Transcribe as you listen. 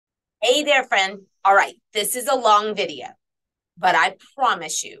Hey there, friend. All right, this is a long video, but I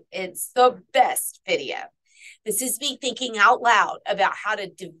promise you it's the best video. This is me thinking out loud about how to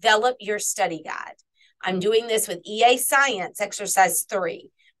develop your study guide. I'm doing this with EA Science Exercise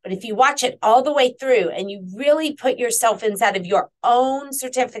 3. But if you watch it all the way through and you really put yourself inside of your own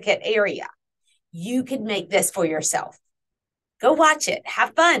certificate area, you could make this for yourself. Go watch it,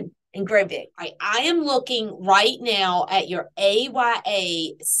 have fun, and grow big. I am looking right now at your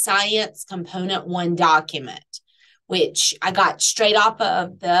AYA Science Component 1 document, which I got straight off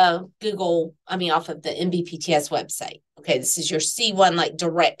of the off of the NBPTS website. Okay, this is your C1 like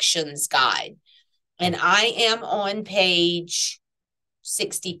directions guide. And I am on page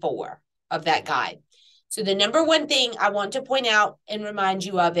 64 of that guide. So the number one thing I want to point out and remind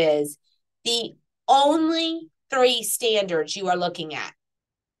you of is the only 3 standards you are looking at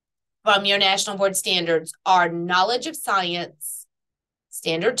from your National Board Standards are Knowledge of Science,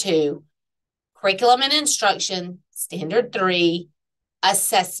 Standard 2, Curriculum and Instruction, Standard 3,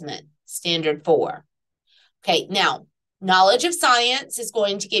 Assessment, Standard 4. Okay, now, Knowledge of Science is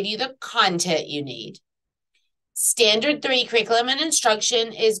going to give you the content you need. Standard 3, Curriculum and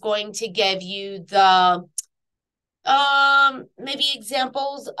Instruction, is going to give you the maybe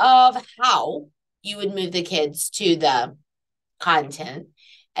examples of how you would move the kids to the content.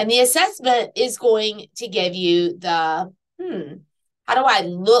 And the assessment is going to give you the, how do I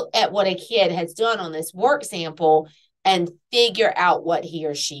look at what a kid has done on this work sample and figure out what he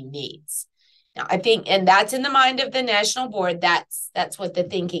or she needs? Now, I think, and that's in the mind of the National Board, that's what the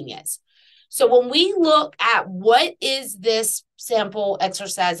thinking is. So when we look at what is this sample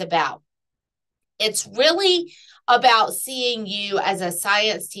exercise about, it's really about seeing you as a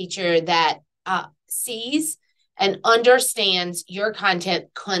science teacher that sees and understands your content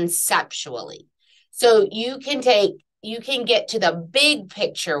conceptually. So you can get to the big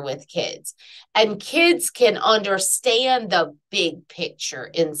picture with kids, and kids can understand the big picture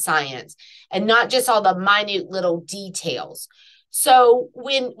in science and not just all the minute little details. So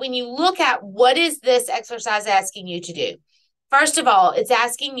when you look at what is this exercise asking you to do, first of all, it's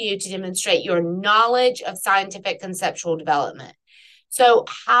asking you to demonstrate your knowledge of scientific conceptual development. So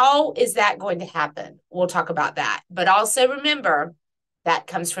how is that going to happen? We'll talk about that. But also remember, that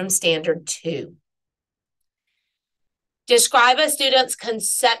comes from Standard 2. Describe a student's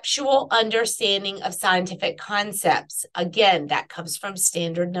conceptual understanding of scientific concepts. Again, that comes from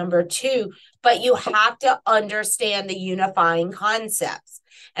Standard number 2, but you have to understand the unifying concepts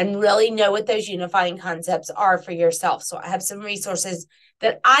and really know what those unifying concepts are for yourself. So I have some resources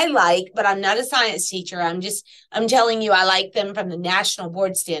that I like, but I'm not a science teacher. I'm telling you, I like them from the National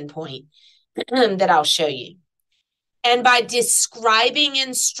Board standpoint that I'll show you. And by describing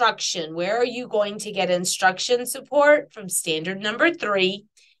instruction, where are you going to get instruction support? From Standard number 3.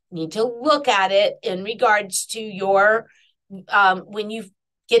 You need to look at it in regards to your, when you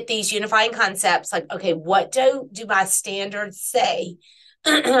get these unifying concepts, like, okay, what do my standards say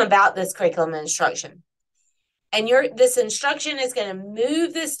about this curriculum and instruction? And this instruction is going to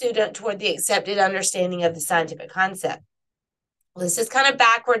move the student toward the accepted understanding of the scientific concept. Well, this is kind of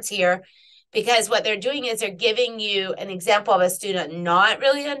backwards here, because what they're doing is they're giving you an example of a student not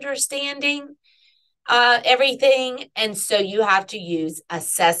really understanding everything. And so you have to use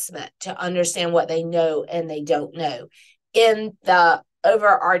assessment to understand what they know and they don't know in the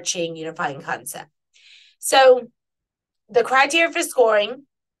overarching unifying concept. So the criteria for scoring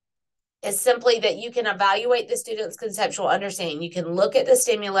is simply that you can evaluate the student's conceptual understanding. You can look at the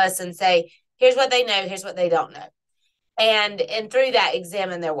stimulus and say, here's what they know, here's what they don't know. And through that,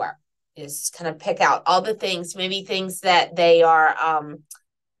 examine their work. Just kind of pick out all the things, maybe things that they are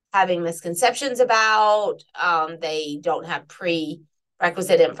having misconceptions about, they don't have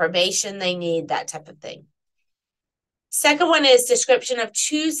prerequisite information they need, that type of thing. Second one is description of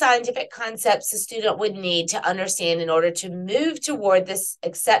 2 scientific concepts the student would need to understand in order to move toward this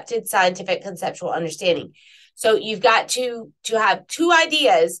accepted scientific conceptual understanding. So you've got to have 2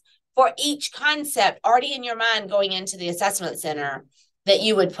 ideas for each concept already in your mind going into the assessment center that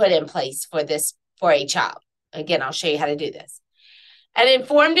you would put in place for a child. Again, I'll show you how to do this. An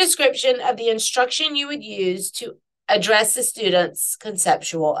informed description of the instruction you would use to address the student's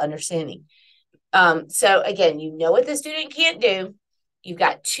conceptual understanding. So again, you know what the student can't do. You've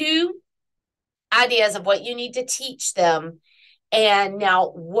got 2 ideas of what you need to teach them. And now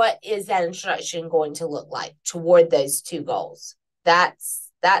what is that instruction going to look like toward those 2 goals? That's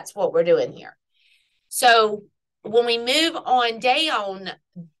what we're doing here. So when we move on down,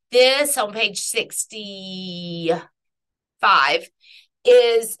 this on page 65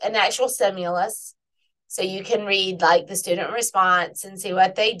 is an actual stimulus. So you can read like the student response and see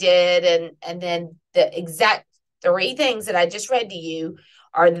what they did. And then the exact 3 things that I just read to you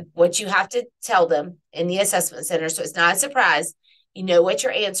are what you have to tell them in the assessment center. So it's not a surprise. You know what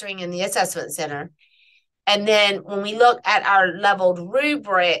you're answering in the assessment center. And then when we look at our leveled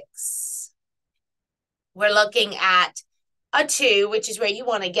rubrics, we're looking at a 2, which is where you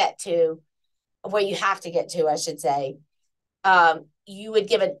want to get to, where you have to get to, I should say. You would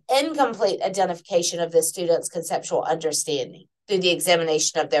give an incomplete identification of the student's conceptual understanding through the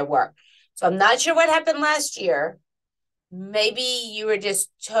examination of their work. So I'm not sure what happened last year. Maybe you were just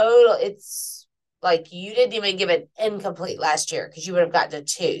it's like you didn't even give it incomplete last year because you would have gotten a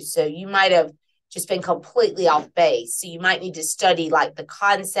 2. So you might have just been completely off base. So you might need to study like the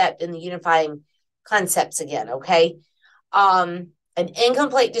concept and the unifying concepts again, okay? An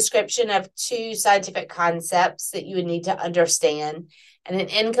incomplete description of 2 scientific concepts that you would need to understand, and an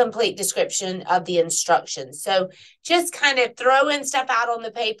incomplete description of the instructions. So just kind of throwing stuff out on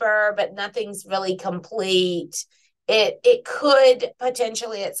the paper, but nothing's really complete. It could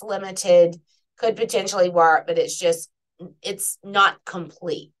potentially, it's limited, could potentially work, but it's not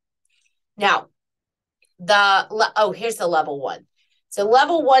complete. Now, here's the level 1. So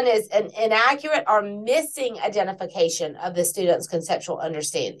level 1 is an inaccurate or missing identification of the student's conceptual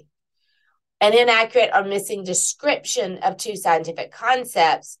understanding. An inaccurate or missing description of 2 scientific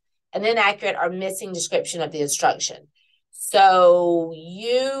concepts. An inaccurate or missing description of the instruction. So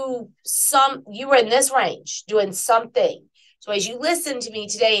you were in this range doing something. So as you listen to me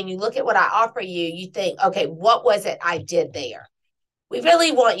today and you look at what I offer you, you think, okay, what was it I did there? We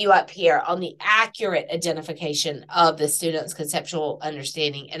really want you up here on the accurate identification of the student's conceptual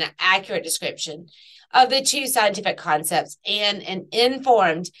understanding and an accurate description of the 2 scientific concepts and an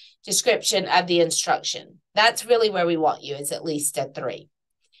informed description of the instruction. That's really where we want you, is at least a 3.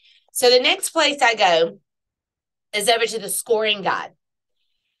 So the next place I go is over to the scoring guide.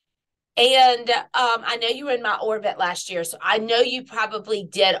 And I know you were in my orbit last year, so I know you probably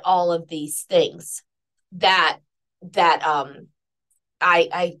did all of these things that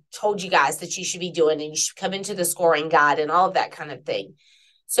I told you guys that you should be doing, and you should come into the scoring guide and all of that kind of thing.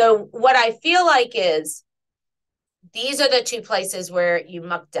 So what I feel like is these are the 2 places where you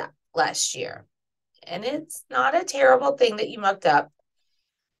mucked up last year. And it's not a terrible thing that you mucked up,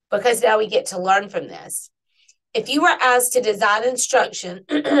 because now we get to learn from this. If you were asked to design instruction,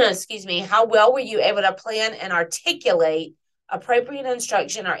 excuse me, how well were you able to plan and articulate appropriate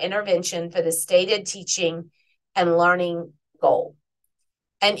instruction or intervention for the stated teaching and learning goal?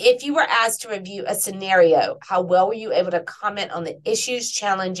 And if you were asked to review a scenario, how well were you able to comment on the issues,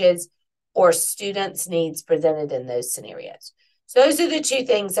 challenges, or students' needs presented in those scenarios? So those are the 2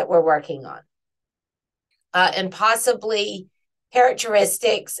 things that we're working on. And possibly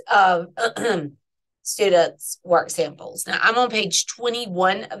characteristics of students' work samples. Now, I'm on page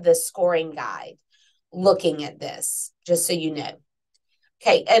 21 of the scoring guide looking at this, just so you know.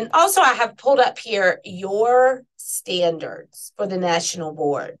 Okay, and also I have pulled up here your standards for the national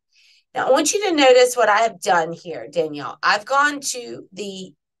board. Now, I want you to notice what I have done here, Danielle. I've gone to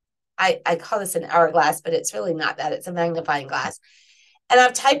I call this an hourglass, but it's really not that. It's a magnifying glass. And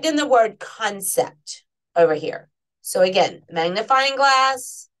I've typed in the word concept over here. So again, magnifying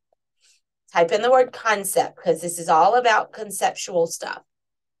glass, type in the word concept, because this is all about conceptual stuff.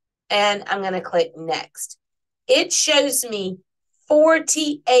 And I'm going to click next. It shows me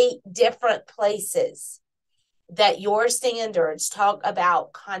 48 different places that your standards talk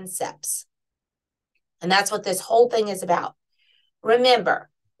about concepts. And that's what this whole thing is about. Remember,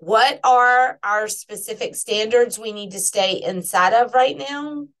 what are our specific standards we need to stay inside of right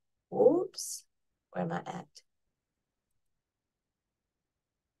now? Oops, where am I at?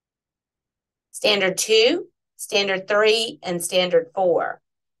 Standard 2, Standard 3, and Standard 4.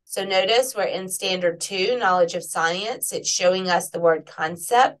 So notice we're in Standard 2, Knowledge of Science. It's showing us the word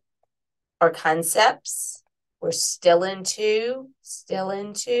concept or concepts. We're still in 2, still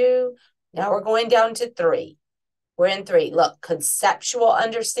in 2. Now we're going down to 3. We're in 3. Look, conceptual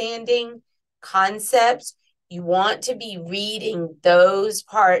understanding, concepts. You want to be reading those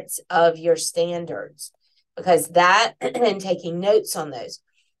parts of your standards, because that, and taking notes on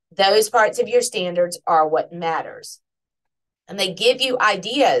those parts of your standards are what matters. And they give you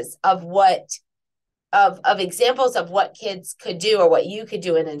ideas of examples of what kids could do or what you could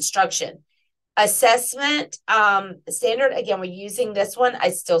do in instruction. Assessment standard, again, we're using this one. I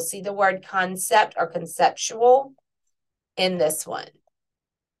still see the word concept or conceptual in this one.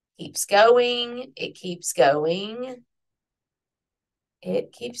 Keeps going, it keeps going,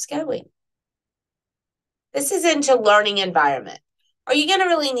 it keeps going. This is into learning environment. Are you going to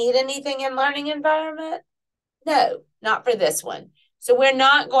really need anything in learning environment? No, not for this one. So we're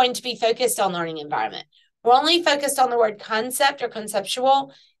not going to be focused on learning environment. We're only focused on the word concept or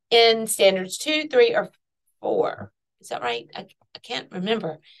conceptual in standards 2, 3, or 4. Is that right? I can't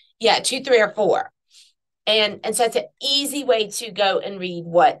remember. Yeah, 2, 3, or 4. And so it's an easy way to go and read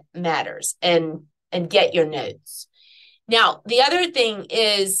what matters and get your notes. Now, the other thing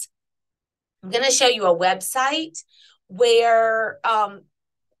is I'm going to show you a website where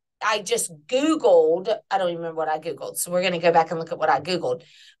I just Googled, I don't even remember what I Googled. So we're going to go back and look at what I Googled.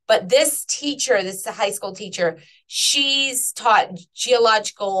 But this teacher, this is a high school teacher, she's taught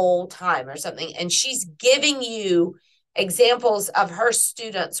geological time or something, and she's giving you examples of her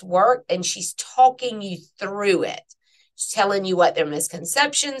students' work, and she's talking you through it. She's telling you what their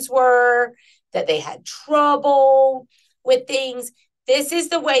misconceptions were, that they had trouble with things. This is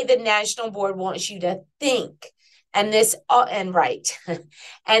the way the National Board wants you to think. And this, and right.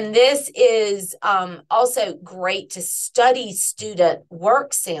 And this is also great to study student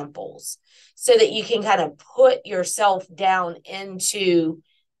work samples so that you can kind of put yourself down into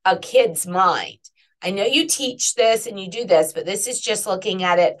a kid's mind. I know you teach this and you do this, but this is just looking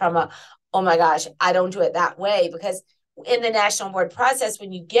at it from oh my gosh, I don't do it that way, because in the National Board process,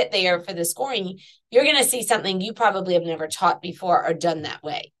 when you get there for the scoring, you're going to see something you probably have never taught before or done that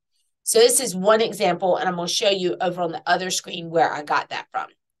way. So this is one example, and I'm going to show you over on the other screen where I got that from.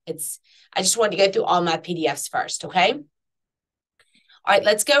 I just wanted to go through all my PDFs first, okay? All right,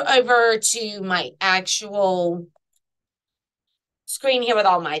 let's go over to my actual screen here with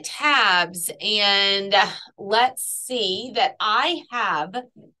all my tabs, and let's see that I have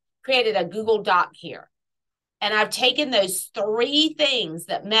created a Google Doc here. And I've taken those 3 things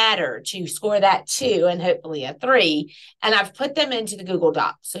that matter to score that 2 and hopefully a 3, and I've put them into the Google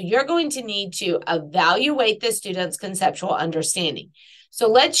Doc. So you're going to need to evaluate the student's conceptual understanding. So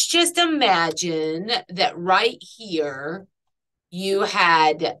let's just imagine that right here you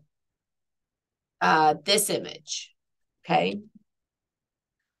had this image, okay?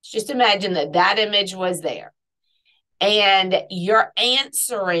 Just imagine that image was there. And you're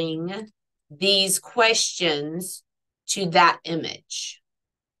answering these questions to that image.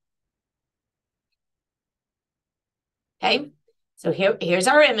 Okay, so here's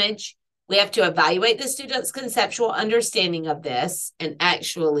our image. We have to evaluate the student's conceptual understanding of this. And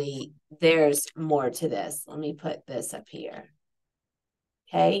actually, there's more to this. Let me put this up here.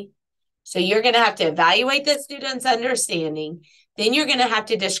 Okay, so you're going to have to evaluate the student's understanding. Then you're going to have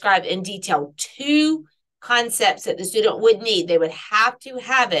to describe in detail 2 concepts that the student would need. They would have to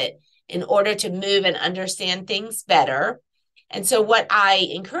have it in order to move and understand things better. And so what I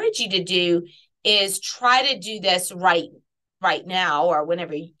encourage you to do is try to do this right now or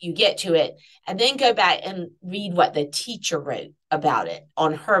whenever you get to it, and then go back and read what the teacher wrote about it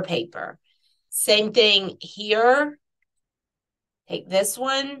on her paper. Same thing here. Take this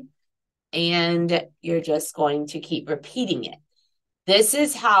one, and you're just going to keep repeating it. This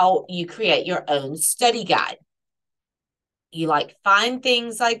is how you create your own study guide. You find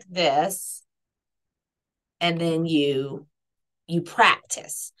things like this, and then you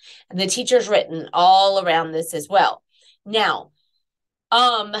practice. And the teacher's written all around this as well. Now,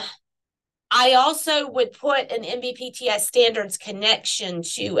 I also would put an NBPTS Standards connection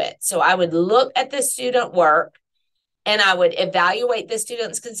to it. So I would look at the student work, and I would evaluate the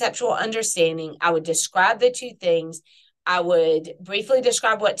student's conceptual understanding. I would describe the 2 things. I would briefly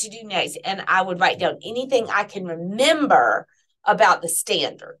describe what to do next, and I would write down anything I can remember about the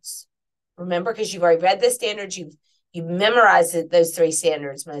standards. Remember, because you've already read the standards, you've memorized those 3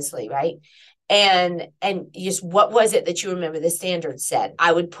 standards mostly, right? And just what was it that you remember the standards said?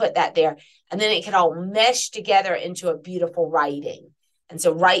 I would put that there, and then it could all mesh together into a beautiful writing. And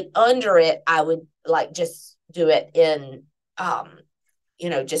so right under it, I would just do it in,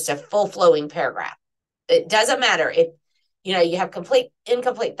 just a full flowing paragraph. It doesn't matter if, you have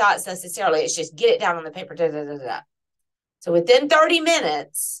incomplete thoughts necessarily. It's just get it down on the paper. So within 30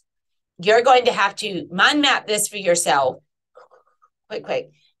 minutes, you're going to have to mind map this for yourself.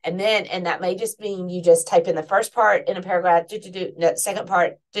 Quick. And that may just mean you just type in the first part in a paragraph, the second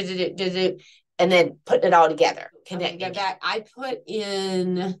part, and then putting it all together. Connect. Go back. I put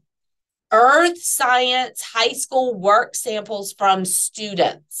in Earth Science high school work samples from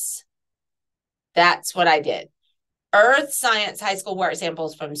students. That's what I did. Earth Science high school work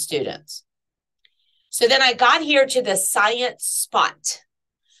samples from students. So then I got here to the science spot.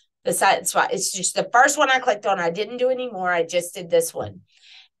 The science spot. It's just the first one I clicked on. I didn't do any more. I just did this one.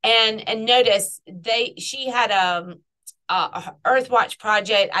 And notice she had Earthwatch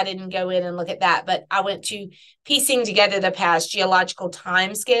project. I didn't go in and look at that, but I went to piecing together the past geological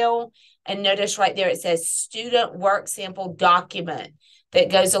time scale. And notice right there, it says student work sample document that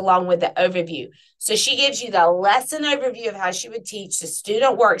goes along with the overview. So she gives you the lesson overview of how she would teach, the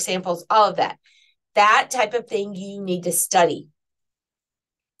student work samples, all of that. That type of thing you need to study.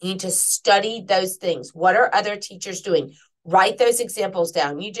 You need to study those things. What are other teachers doing? Write those examples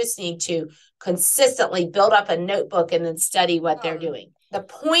down. You just need to consistently build up a notebook and then study what they're doing. The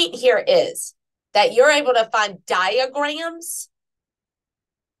point here is that you're able to find diagrams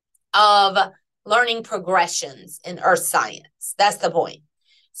of learning progressions in earth science. That's the point.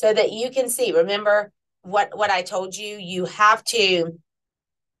 So that you can see, remember what I told you, you have to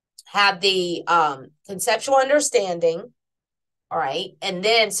have the conceptual understanding. All right. And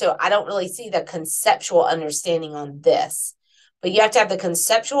then, so I don't really see the conceptual understanding on this, but you have to have the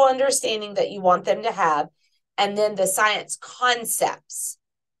conceptual understanding that you want them to have, and then the science concepts.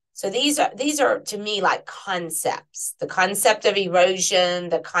 So these are to me like concepts, the concept of erosion,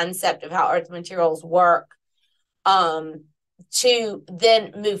 the concept of how earth materials work, to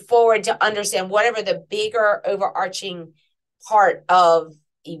then move forward to understand whatever the bigger overarching part of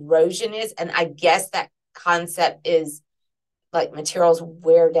erosion is. And I guess that concept is like materials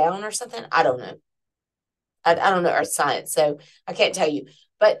wear down or something. I don't know. I don't know earth science, so I can't tell you.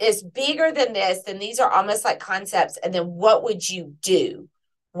 But it's bigger than this. Then these are almost like concepts. And then what would you do?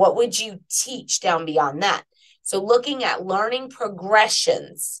 What would you teach down beyond that? So looking at learning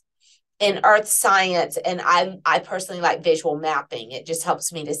progressions in earth science, and I personally like visual mapping. It just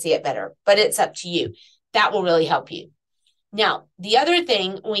helps me to see it better. But it's up to you. That will really help you. Now, the other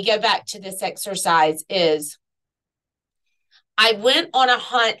thing, when we go back to this exercise, is I went on a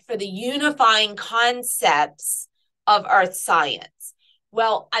hunt for the unifying concepts of earth science.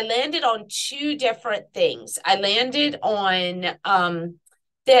 Well, I landed on two different things. I landed on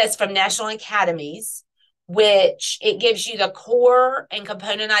this from National Academies, which it gives you the core and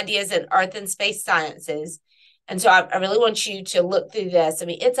component ideas in earth and space sciences. And so I really want you to look through this. I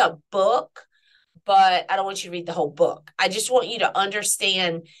mean, it's a book, but I don't want you to read the whole book. I just want you to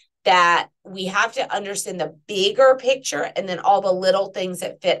understand that we have to understand the bigger picture and then all the little things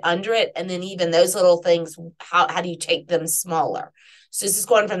that fit under it. And then even those little things, how do you take them smaller? So this is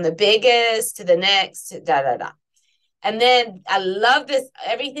going from the biggest to the next, to da, da, da. And then I love this,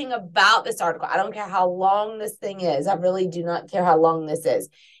 everything about this article. I don't care how long this thing is. I really do not care how long this is.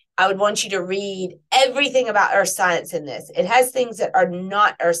 I would want you to read everything about earth science in this. It has things that are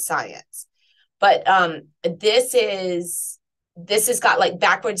not earth science. But this has got like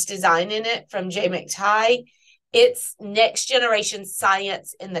backwards design in it from Jay McTighe. It's next generation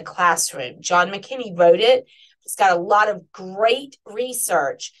science in the classroom. John McKinney wrote it. It's got a lot of great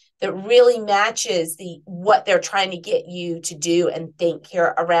research that really matches what they're trying to get you to do and think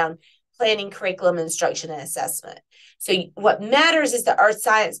here around planning, curriculum, instruction, and assessment. So what matters is the earth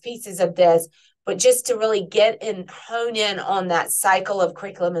science pieces of this, but just to really get and hone in on that cycle of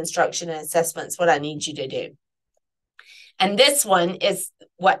curriculum, instruction, and assessment is what I need you to do. And this one is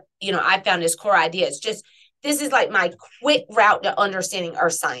what, I found as core ideas. Just, this is like my quick route to understanding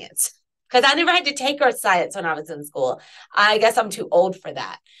earth science, because I never had to take earth science when I was in school. I guess I'm too old for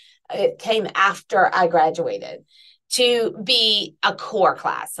that. It came after I graduated to be a core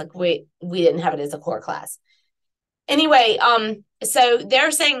class. Like we didn't have it as a core class. Anyway, so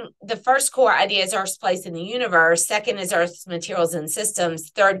they're saying the first core idea is Earth's place in the universe. Second is Earth's materials and systems.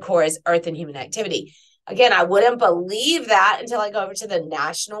 Third core is Earth and human activity. Again, I wouldn't believe that until I go over to the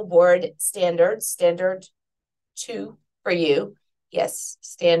National Board Standards, Standard 2 for you. Yes,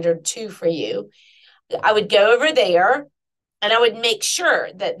 Standard 2 for you. I would go over there and I would make sure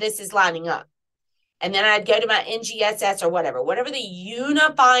that this is lining up. And then I'd go to my NGSS or whatever the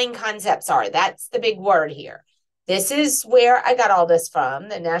unifying concepts are. That's the big word here. This is where I got all this from,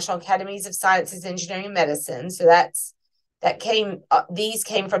 the National Academies of Sciences, Engineering, and Medicine. So these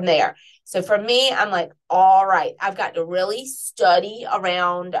came from there. So for me, I'm like, all right, I've got to really study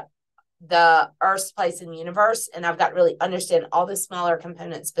around the Earth's place in the universe, and I've got to really understand all the smaller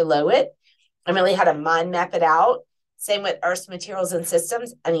components below it and really how to mind map it out. Same with Earth's materials and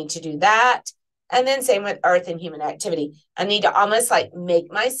systems. I need to do that. And then same with Earth and human activity. I need to almost like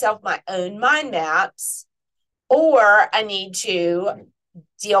make myself my own mind maps, or I need to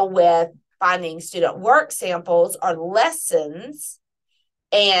deal with finding student work samples or lessons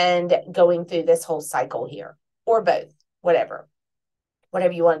and going through this whole cycle here, or both, whatever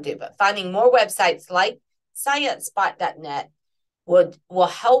you want to do. But finding more websites like sciencespot.net will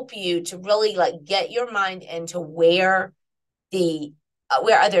help you to really like get your mind into where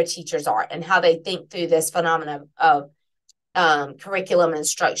other teachers are and how they think through this phenomenon of curriculum,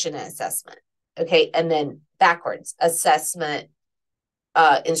 instruction, and assessment. Okay, and then backwards, assessment,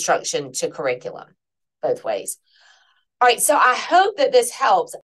 instruction to curriculum, both ways. All right, so I hope that this helps.